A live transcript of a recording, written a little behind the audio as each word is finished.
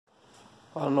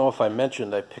I don't know if I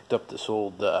mentioned I picked up this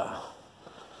old,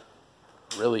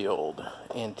 really old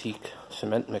antique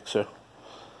cement mixer.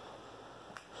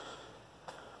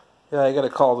 Yeah, I got a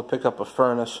call to pick up a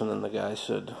furnace, and then the guy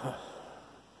said,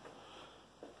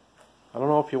 I don't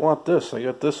know if you want this. I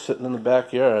got this sitting in the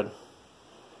backyard.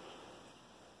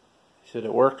 He said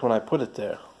it worked when I put it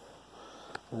there.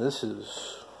 And this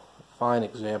is a fine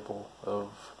example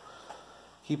of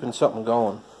keeping something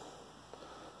going.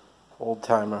 Old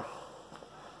timer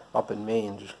up in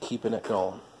Maine, just keeping it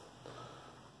going.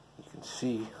 You can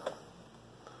see,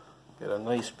 got a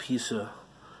nice piece of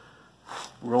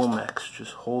Romex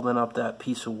just holding up that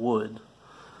piece of wood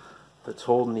that's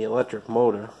holding the electric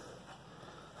motor.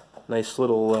 Nice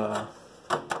little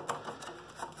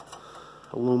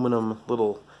aluminum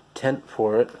little tent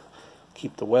for it,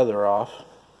 keep the weather off.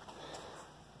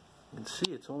 You can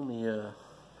see it's only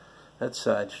that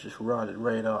side's just rotted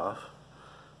right off.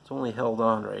 It's only held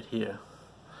on right here.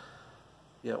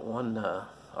 You got one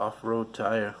off-road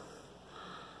tire.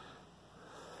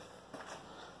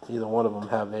 Either one of them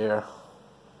have air.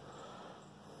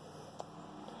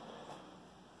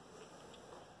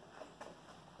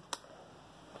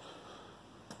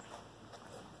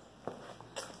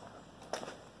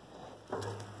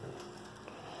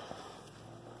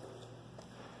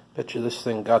 Bet you this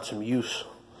thing got some use.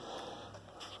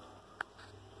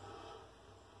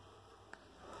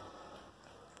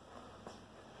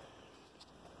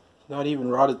 Not even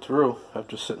rotted through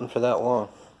after sitting for that long.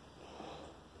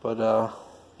 But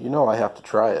you know I have to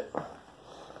try it.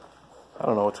 I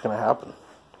don't know what's going to happen.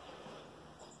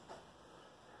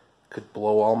 Could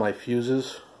blow all my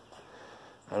fuses.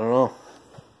 I don't know.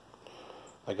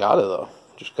 I got it though.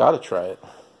 Just got to try it.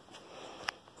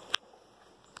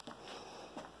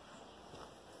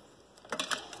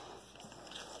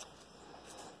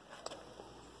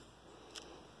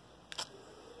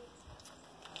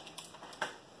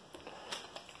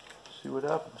 See what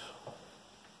happens.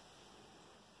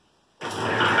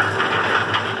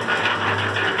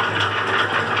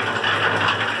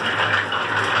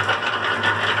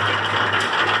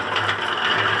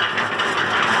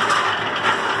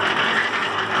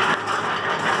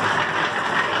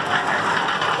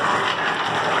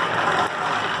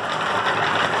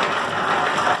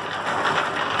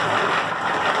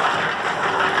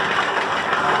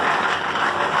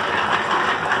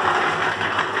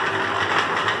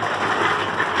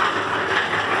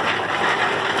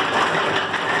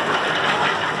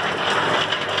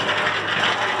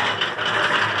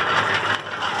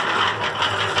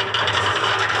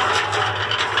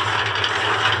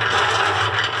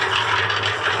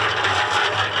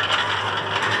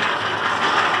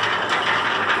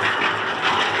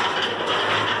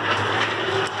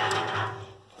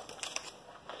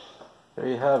 There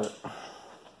you have it.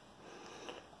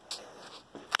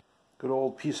 Good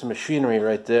old piece of machinery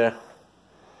right there.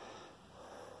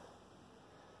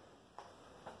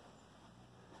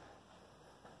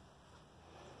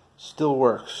 Still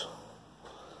works.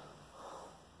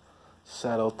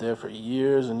 Sat out there for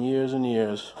years and years and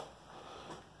years.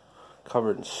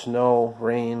 Covered in snow,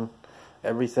 rain,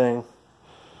 everything.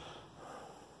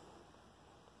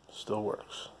 Still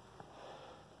works.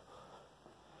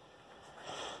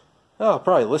 Oh, I'll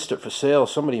probably list it for sale.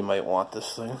 Somebody might want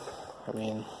this thing. I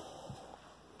mean,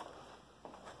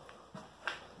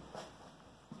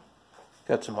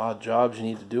 got some odd jobs you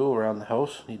need to do around the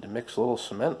house. Need to mix a little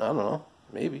cement. I don't know.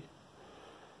 Maybe.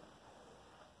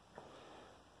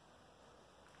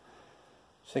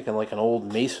 Thinking like an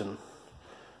old mason.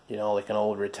 You know, like an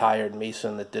old retired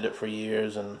mason that did it for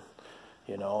years, and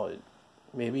you know,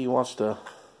 maybe he wants to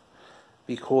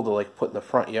be cool to like put in the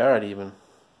front yard even.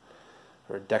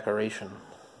 Or decoration.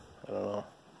 I don't know.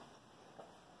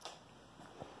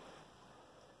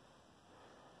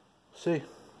 See,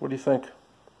 what do you think?